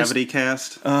like, that Gravity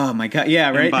cast. Oh my god!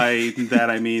 Yeah, right. And by that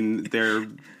I mean they're.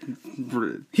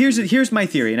 Here's my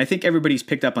theory, and I think everybody's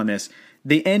picked up on this.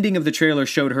 The ending of the trailer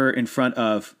showed her in front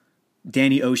of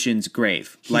Danny Ocean's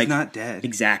grave. He's not dead.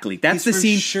 Exactly. That's the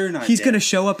scene. Sure not he's dead. Going to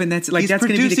show up, and that's going to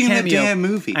be the cameo. The damn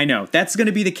movie. I know. That's going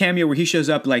to be the cameo where he shows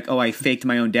up like, "Oh, I faked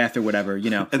my own death" or whatever.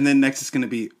 You know. And then next is going to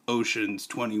be Ocean's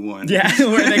 21. Yeah,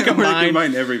 where they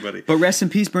combine everybody. But rest in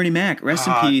peace, Bernie Mac. Rest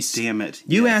in peace. Damn it.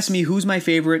 You asked me who's my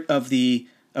favorite of the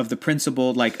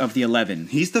principal, like of the 11.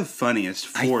 He's the funniest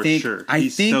for sure.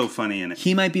 He's so funny in it.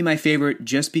 He might be my favorite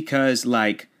just because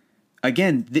like.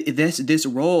 Again, this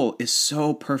role is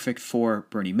so perfect for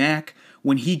Bernie Mac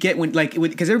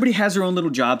because everybody has their own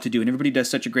little job to do and everybody does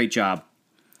such a great job.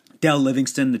 Dell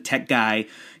Livingston, the tech guy,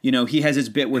 you know, he has his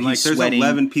bit where he's sweating.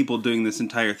 There's 11 people doing this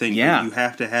entire thing. Yeah, you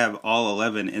have to have all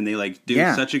 11, and they like do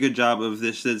such a good job of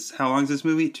this. How long is this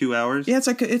movie? 2 hours? Yeah, it's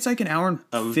like an hour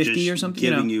and 50 or something.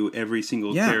 Giving you every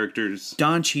single character's.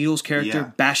 Don Cheadle's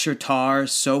character, Bashir Tarr,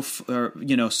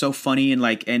 so funny and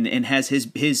like and has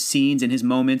his scenes and his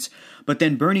moments. But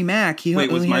then Bernie Mac,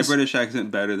 was my British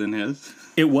accent better than his?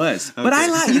 It was, okay.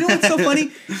 But you know what's so funny?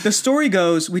 The story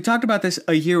goes. We talked about this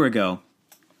a year ago.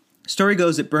 Story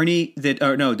goes that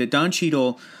that Don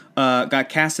Cheadle got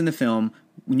cast in the film,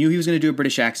 knew he was going to do a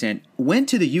British accent, went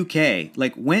to the UK,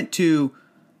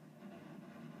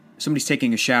 somebody's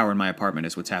taking a shower in my apartment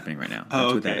is what's happening right now.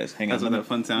 That's what that is. Hang on. That's what that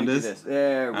fun sound is?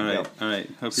 There we go. All right.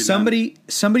 Hope you're somebody,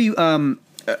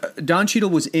 Don Cheadle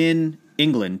was in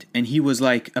England, and he was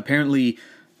like apparently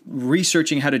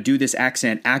researching how to do this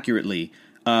accent accurately,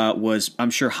 was,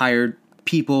 I'm sure, hired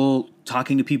people,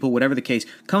 talking to people, whatever the case,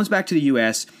 comes back to the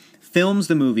U.S., films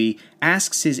the movie,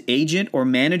 asks his agent or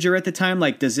manager at the time,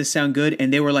 like, does this sound good?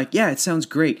 And they were like, yeah, it sounds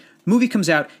great. Movie comes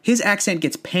out, his accent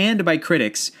gets panned by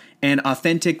critics and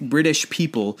authentic British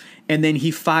people, and then he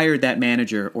fired that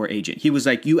manager or agent. He was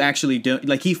like, you actually don't,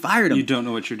 like, he fired him. You don't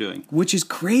know what you're doing. Which is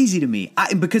crazy to me.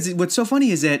 Because what's so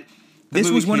funny is that this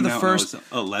was one of the first... I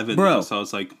was 11, bro, so I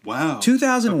was like, wow.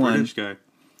 2001, a British guy.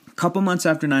 A couple months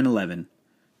after 9/11,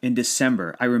 in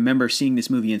December, I remember seeing this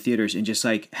movie in theaters and just,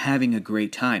 like, having a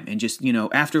great time. And just, you know,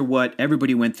 after what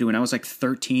everybody went through, and I was, like,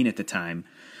 13 at the time,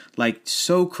 like,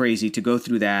 so crazy to go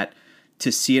through that,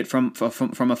 to see it from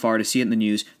afar, to see it in the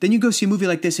news. Then you go see a movie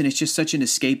like this, and it's just such an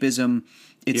escapism.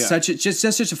 It's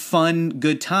such a fun,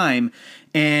 good time.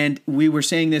 And we were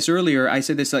saying this earlier. I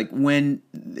said this, like, when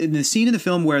in the scene in the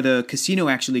film where the casino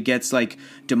actually gets, like,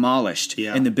 demolished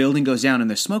and the building goes down and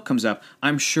the smoke comes up.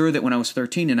 I'm sure that when I was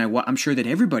 13, and I'm sure that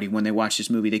everybody, when they watched this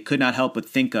movie, they could not help but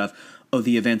think of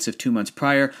the events of 2 months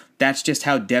prior. That's just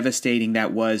how devastating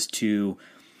that was to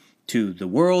the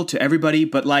world, to everybody.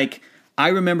 But, like, I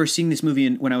remember seeing this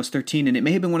movie when I was 13, and it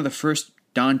may have been one of the first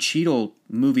Don Cheadle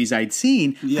movies I'd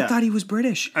seen. I thought he was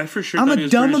British. I for sure I'm thought a he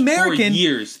was dumb British American. For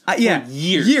years.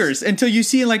 Years. Until you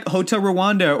see, like, Hotel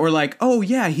Rwanda, or, like, oh,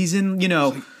 yeah, he's in, you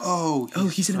know.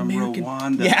 Like, he's an from American.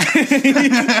 Rwanda. Yeah.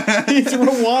 He's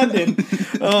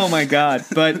Rwandan. Oh, my God.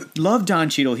 But love Don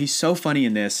Cheadle. He's so funny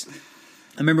in this.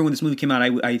 I remember when this movie came out,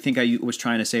 I think I was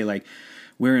trying to say, like,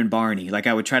 we're in Barney. Like,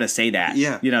 I would try to say that.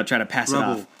 Yeah. You know, try to pass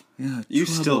Rubble. it off. Yeah, you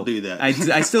still do that. I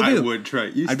still do. I would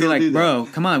try. I'd be like, bro,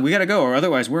 come on, we got to go, or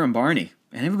otherwise we're in Barney.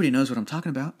 And everybody knows what I'm talking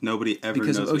about. Nobody ever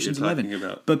because knows of Ocean's what you're 11. talking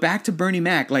about. But back to Bernie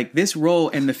Mac, like, this role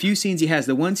and the few scenes he has,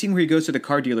 the one scene where he goes to the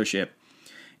car dealership,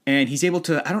 and he's able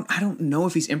to, I don't know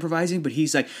if he's improvising, but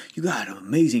he's like, you got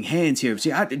amazing hands here.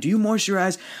 See, do you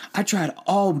moisturize? I tried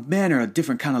all manner of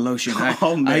different kind of lotion.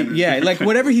 Like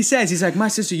whatever he says, he's like, my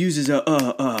sister uses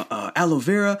aloe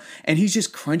vera, and he's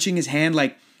just crunching his hand.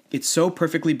 Like, it's so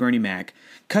perfectly Bernie Mac.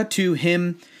 Cut to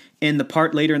him in the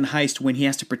part later in the heist when he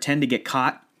has to pretend to get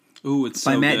caught. Ooh, it's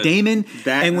by so Matt good. Damon,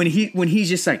 and when he's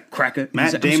just like cracker.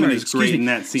 Matt Damon is great in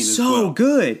that scene as well. So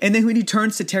good. And then when he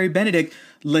turns to Terry Benedict,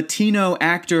 Latino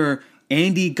actor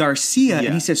Andy Garcia,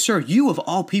 and he says, "Sir, you of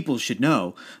all people should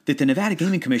know that the Nevada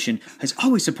Gaming Commission has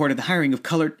always supported the hiring of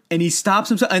colored." And he stops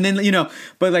himself, and then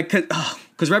but like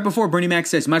because right before Bernie Mac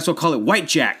says, "Might as well call it White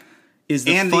Jack," is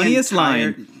the funniest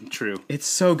line. True. It's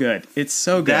so good. It's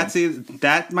so good.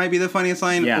 That might be the funniest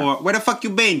line. Yeah. Or where the fuck you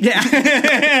been? Yeah.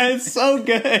 It's so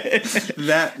good.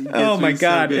 Oh my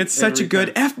God. So it's such a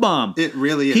good F-bomb. It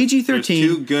really is. PG-13. There's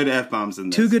 2 good F-bombs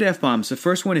in this. 2 good F-bombs. The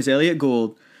first one is Elliot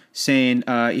Gould saying,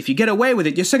 if you get away with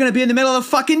it, you're still going to be in the middle of the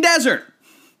fucking desert.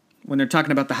 When they're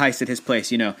talking about the heist at his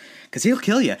place, because he'll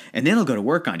kill you and then he'll go to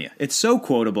work on you. It's so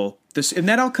quotable. And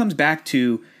that all comes back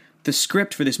to the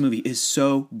script for this movie is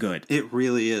so good. It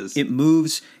really is. It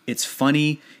moves. It's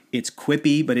funny. It's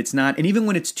quippy, but it's not. And even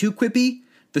when it's too quippy,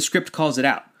 the script calls it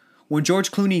out. When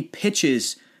George Clooney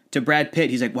pitches to Brad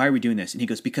Pitt, he's like, why are we doing this? And he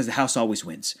goes, because the house always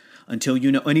wins. Until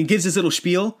you know. And he gives his little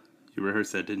spiel. You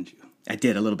rehearsed that, didn't you? I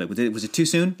did a little bit. Was it too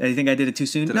soon? Did you think I did it too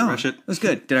soon? Did I rush it? It was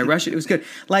good. Did I rush it? It was good.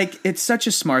 Like, it's such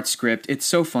a smart script. It's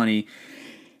so funny.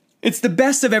 It's the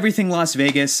best of everything Las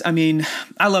Vegas. I mean,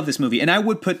 I love this movie. And I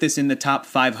would put this in the top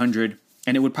 500.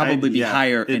 And it would probably be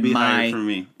higher in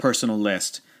my personal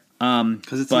list.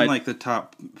 Because it's in like the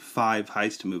top 5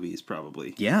 heist movies,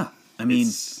 probably. Yeah. I mean,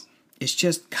 it's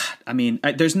just, God, I mean,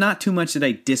 there's not too much that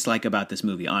I dislike about this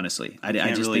movie, honestly. I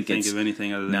just really think of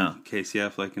anything other than Casey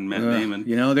Affleck and Matt Damon.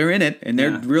 They're in it, and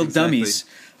they're real dummies.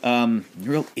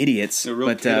 Real idiots. They're real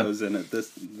kiddos in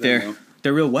it.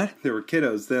 They're real what? They were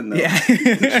kiddos then, though. Yeah.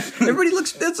 Everybody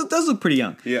does look pretty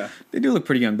young. Yeah. They do look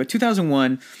pretty young. But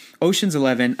 2001, Ocean's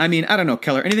 11. I mean, I don't know,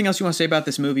 Keller. Anything else you want to say about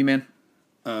this movie, man?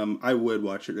 I would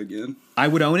watch it again. I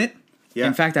would own it. Yeah.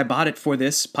 In fact, I bought it for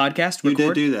this podcast record. You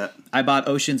did do that. I bought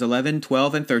Ocean's 11,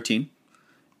 12, and 13.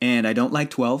 And I don't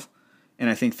like 12. And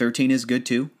I think 13 is good,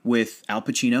 too, with Al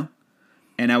Pacino.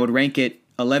 And I would rank it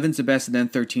 11's the best, and then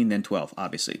 13, then 12,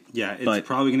 obviously. Yeah, it's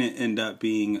probably going to end up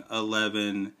being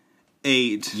 11...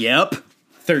 8. Yep.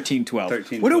 13, 12.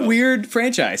 13, what 12. A weird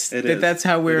franchise. That's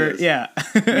how we're... Yeah.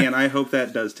 Man, I hope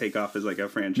that does take off as like a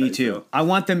franchise. Me too. Though. I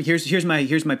want them... Here's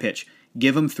my pitch.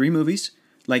 Give them 3 movies.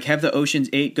 Like, have the Ocean's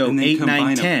 8 go 8,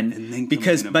 9, 10.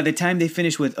 Because by the time they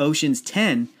finish with Ocean's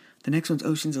 10, the next one's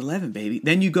Ocean's 11, baby.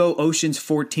 Then you go Ocean's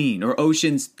 14. Or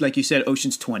Ocean's, like you said,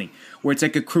 Ocean's 20. Where it's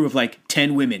like a crew of like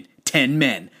 10 women, 10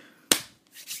 men.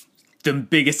 The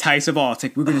biggest heist of all. It's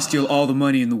like, we're going to steal all the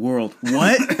money in the world.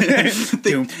 What? And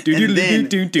then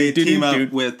they team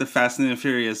up with the Fast and the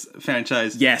Furious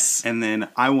franchise. Yes. And then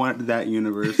I want that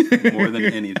universe more than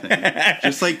anything.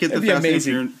 Just like get the Fast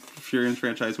and Furious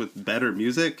franchise with better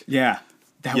music. Yeah,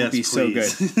 that would be so good.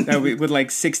 That would be, with like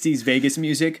 60s Vegas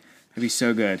music. That'd be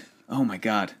so good. Oh my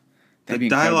God. The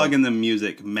dialogue and the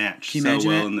music match so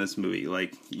well in this movie.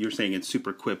 Like you're saying, it's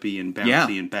super quippy and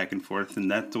bouncy and back and forth,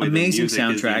 and that's the way amazing the music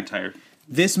soundtrack. Is the entire.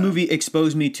 This movie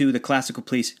exposed me to the classical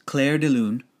piece Clair de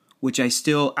Lune, which I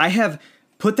have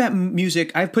put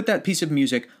that piece of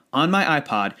music on my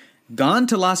iPod, gone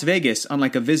to Las Vegas on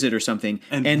like a visit or something,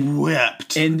 and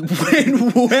wept and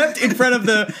wept in front of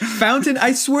the fountain.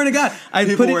 I swear to God,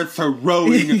 people were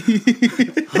throwing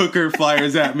hooker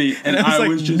flyers at me, and I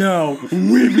was just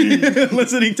weeping,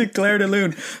 listening to Clair de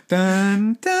Lune.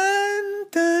 Dun dun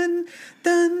dun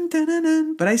dun dun dun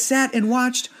dun. But I sat and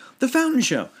watched the fountain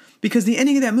show because the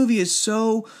ending of that movie is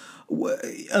so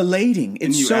elating.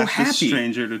 It's so happy. A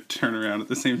stranger to turn around at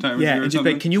the same time. Yeah, and just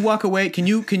like, can you walk away? Can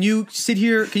you sit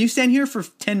here? Can you stand here for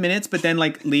 10 minutes, but then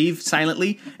like leave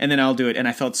silently, and then I'll do it. And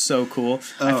I felt so cool.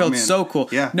 So cool.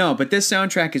 Yeah. No, but this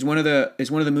soundtrack is one of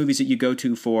the movies that you go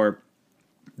to for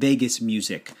Vegas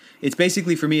music. It's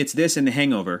basically for me. It's this and The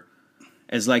Hangover.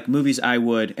 As like movies I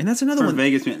would, and that's another one.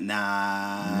 Vegas,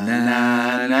 nah.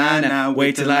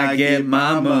 Wait till I get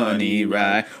my money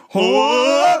right.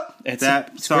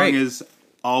 That song is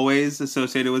always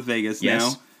associated with Vegas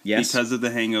now. Yes. Because of The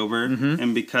Hangover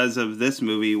and because of this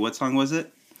movie. What song was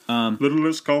it? Little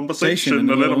less conversation,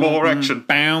 a little more action.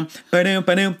 That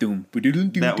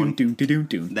one.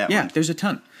 Yeah, there's a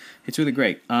ton. It's really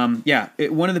great.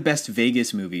 One of the best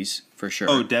Vegas movies for sure.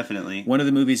 Oh, definitely. One of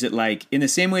the movies that, like, in the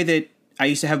same way that I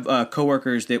used to have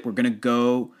coworkers that were going to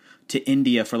go to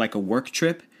India for like a work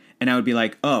trip, and I would be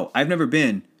like, "Oh, I've never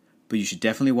been, but you should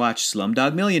definitely watch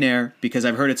Slumdog Millionaire because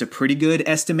I've heard it's a pretty good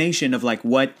estimation of like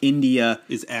what India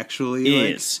is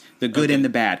actually the good and the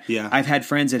bad." Yeah, I've had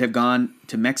friends that have gone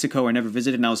to Mexico or never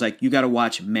visited, and I was like, "You got to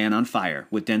watch Man on Fire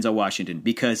with Denzel Washington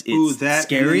because it's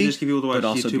scary, just give people to watch but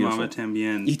also Y Tu beautiful." Mama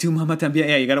Tambien. Y Tu Mama Tambien.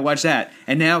 Yeah, you got to watch that.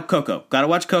 And now Coco. Got to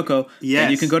watch Coco. Yes,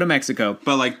 and you can go to Mexico.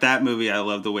 But like that movie, I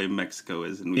love the way Mexico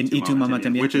is in Y Tu Mama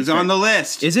Tambien, which is on the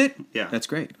list. Is it? Yeah, that's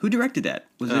great. Who directed that?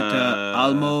 Was it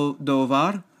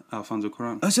Almodovar? Alfonso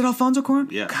Cuarón. Oh, is it Alfonso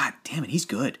Cuarón? Yeah. God damn it, he's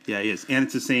good. Yeah, he is. And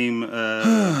it's the same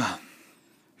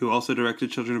who also directed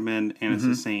Children of Men, and it's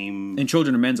the same... And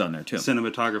Children of Men's on there, too.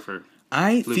 Cinematographer.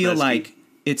 I feel like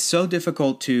it's so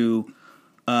difficult to...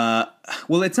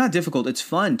 well, it's not difficult. It's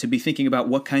fun to be thinking about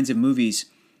what kinds of movies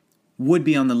would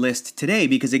be on the list today.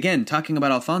 Because, again, talking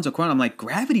about Alfonso Cuarón, I'm like,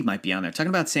 Gravity might be on there. Talking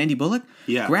about Sandy Bullock?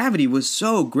 Yeah. Gravity was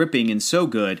so gripping and so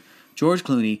good. George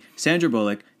Clooney, Sandra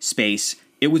Bullock, Space.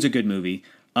 It was a good movie.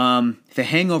 The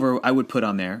Hangover I would put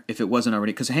on there if it wasn't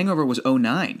already, because The Hangover was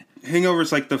 2009.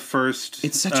 Hangover's like the first.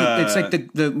 It's such it's like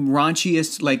the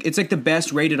raunchiest, like it's like the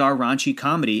best rated R raunchy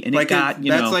comedy, and like it got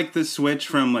that's like the switch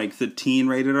from like the teen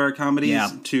rated R comedies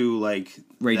to like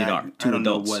rated R to I don't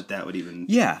adults. know what that would even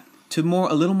to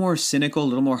a little more cynical, a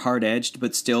little more hard edged,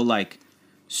 but still like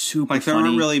super like there funny.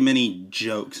 aren't really many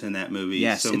jokes in that movie.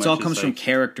 Yes, so it all comes from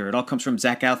character. It all comes from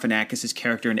Zach Galifianakis'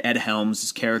 character and Ed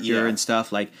Helms' character and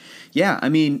stuff. Like, yeah, I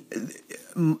mean,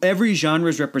 every genre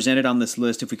is represented on this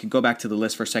list. If we could go back to the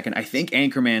list for a second, I think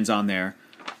Anchorman's on there.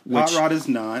 Hot Rod is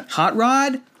not. Hot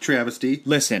Rod? Travesty.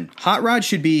 Listen, Hot Rod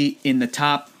should be in the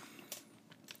top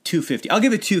 250. I'll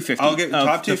give it 250. I'll give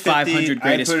top 250. The 500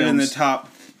 greatest I put it films. in the top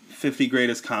 50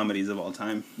 greatest comedies of all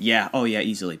time. Yeah, oh yeah,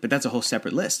 easily. But that's a whole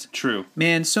separate list. True.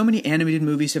 Man, so many animated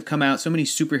movies have come out, so many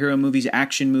superhero movies,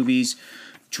 action movies,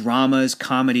 dramas,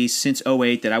 comedies since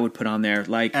 2008 that I would put on there.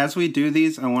 Like, as we do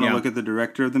these, I want to look at the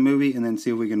director of the movie and then see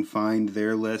if we can find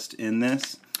their list in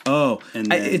this. Oh,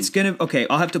 it's gonna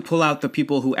I'll have to pull out the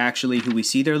people who we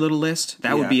see their little list.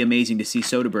 That would be amazing to see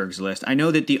Soderbergh's list. I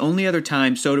know that the only other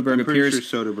time Soderbergh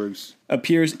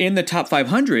appears in the top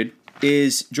 500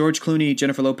 is George Clooney,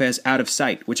 Jennifer Lopez, Out of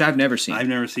Sight, which I've never seen. I've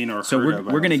never seen or heard of. So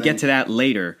we're going to get to that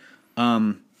later.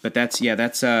 But that's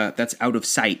Out of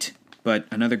Sight, but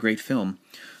another great film.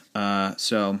 I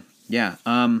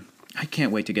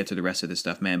can't wait to get to the rest of this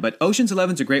stuff, man. But Ocean's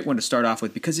 11's a great one to start off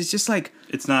with because it's just like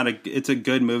it's a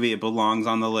good movie. It belongs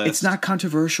on the list. It's not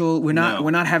controversial. We're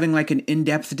not having like an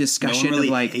in-depth discussion. No one really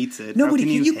of like hates it. Nobody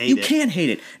you can't hate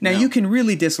it. Now you can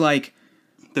really dislike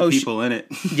the people in it.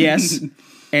 Yes.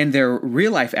 And their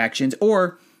real life actions,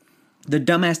 or the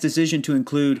dumbass decision to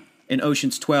include in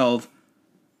Ocean's 12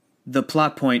 the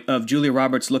plot point of Julia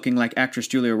Roberts looking like actress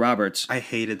Julia Roberts. I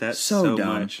hated that so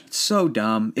dumb. much. So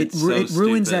dumb. It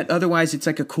ruins that. Otherwise, it's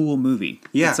like a cool movie.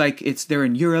 Yeah. It's like they're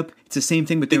in Europe. It's the same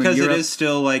thing, but they're in Europe. Because it is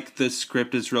still like the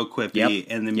script is real quippy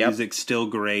and the music's still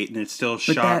great and it's still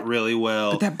shot really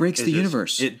well. But that breaks the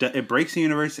universe. It breaks the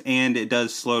universe and it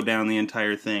does slow down the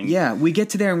entire thing. Yeah, we get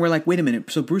to there and we're like, wait a minute.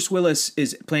 So Bruce Willis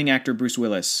is playing actor Bruce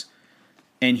Willis.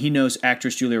 and he knows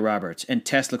actress Julia Roberts, and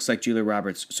Tess looks like Julia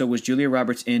Roberts. So was Julia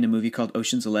Roberts in a movie called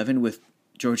Ocean's 11 with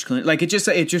George Clooney? Like,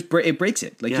 it breaks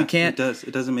it. Like, you can't. It does.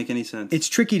 It doesn't make any sense. It's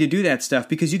tricky to do that stuff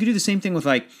because you could do the same thing with,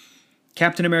 like,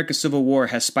 Captain America: Civil War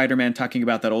has Spider-Man talking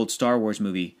about that old Star Wars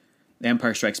movie, The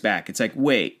Empire Strikes Back. It's like,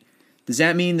 wait, does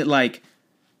that mean that, like,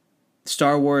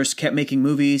 Star Wars kept making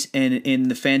movies, and in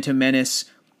The Phantom Menace,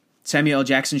 Samuel L.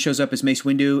 Jackson shows up as Mace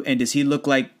Windu, and does he look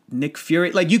like Nick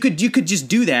Fury? Like, you could just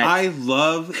do that. I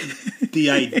love the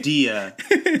idea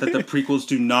that the prequels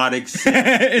do not exist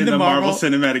in the Marvel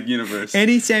Cinematic Universe.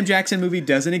 Any Sam Jackson movie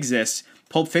doesn't exist.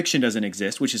 Pulp Fiction doesn't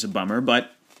exist, which is a bummer,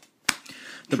 but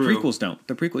the prequels don't.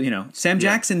 The prequel, Sam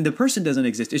Jackson, the person, doesn't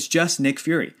exist. It's just Nick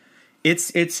Fury.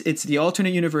 It's the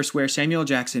alternate universe where Samuel L.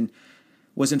 Jackson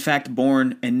was in fact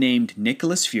born and named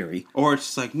Nicholas Fury. Or it's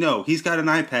just like, no, he's got an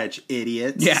eye patch,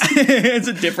 idiots. Yeah, it's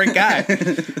a different guy.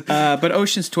 But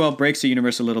Ocean's 12 breaks the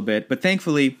universe a little bit. But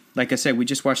thankfully, like I said, we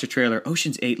just watched the trailer.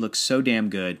 Ocean's 8 looks so damn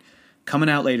good. Coming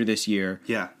out later this year.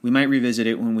 Yeah. We might revisit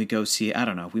it when we go see it. I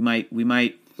don't know. We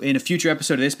might in a future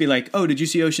episode of this be like, oh, did you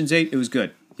see Ocean's 8? It was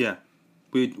good. Yeah.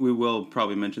 We will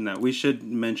probably mention that. We should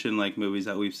mention, like, movies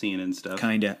that we've seen and stuff.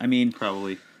 Kinda. I mean.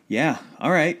 Probably. Yeah.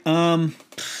 All right.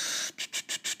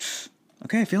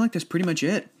 Okay, I feel like that's pretty much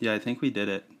it. Yeah, I think we did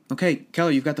it. Okay,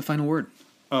 Keller, you've got the final word.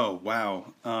 Oh,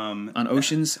 wow. On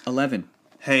Ocean's 11.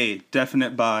 Hey,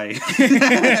 definite buy.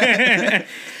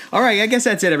 All right, I guess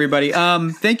that's it, everybody.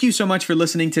 Thank you so much for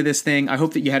listening to this thing. I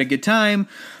hope that you had a good time.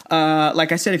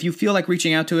 Like I said, if you feel like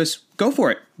reaching out to us, go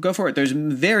for it. Go for it. There's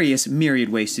various myriad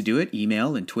ways to do it,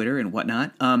 email and Twitter and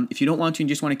whatnot. If you don't want to and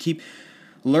just want to keep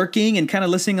lurking and kind of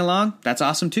listening along, that's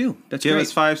awesome too. That's Give great.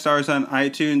 us 5 stars on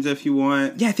iTunes if you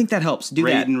want. Yeah, I think that helps. Do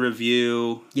Rate that. and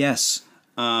review. Yes.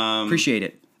 Appreciate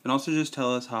it. And also just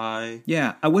tell us hi.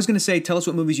 Yeah, I was going to say tell us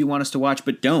what movies you want us to watch,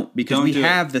 but don't, because we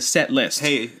have the set list.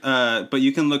 Hey, but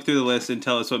you can look through the list and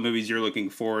tell us what movies you're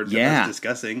looking forward to us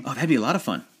discussing. Oh, that'd be a lot of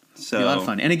fun. So, that'd be a lot of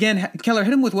fun. And again, Keller,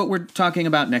 hit him with what we're talking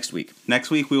about next week.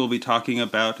 Next week we will be talking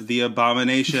about The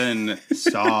Abomination.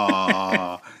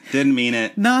 Saw. Didn't mean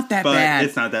it. Not that bad.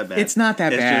 It's not that bad. It's not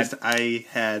that bad. It's just I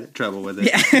had trouble with it.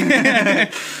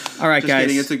 Yeah. All right, guys.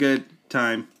 Kidding. It's a good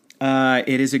time.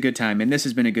 It is a good time, and this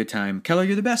has been a good time. Keller,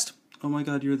 you're the best. Oh my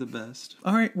God, you're the best.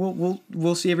 All right,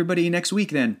 we'll see everybody next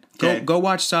week then. Okay. Go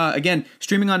watch Saw again,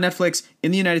 streaming on Netflix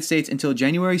in the United States until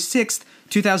January 6th,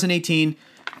 2018.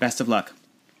 Best of luck.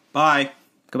 Bye.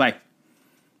 Goodbye.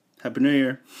 Happy New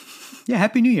Year. Yeah,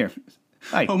 Happy New Year.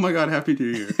 Bye. Oh my God, Happy New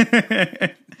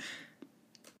Year.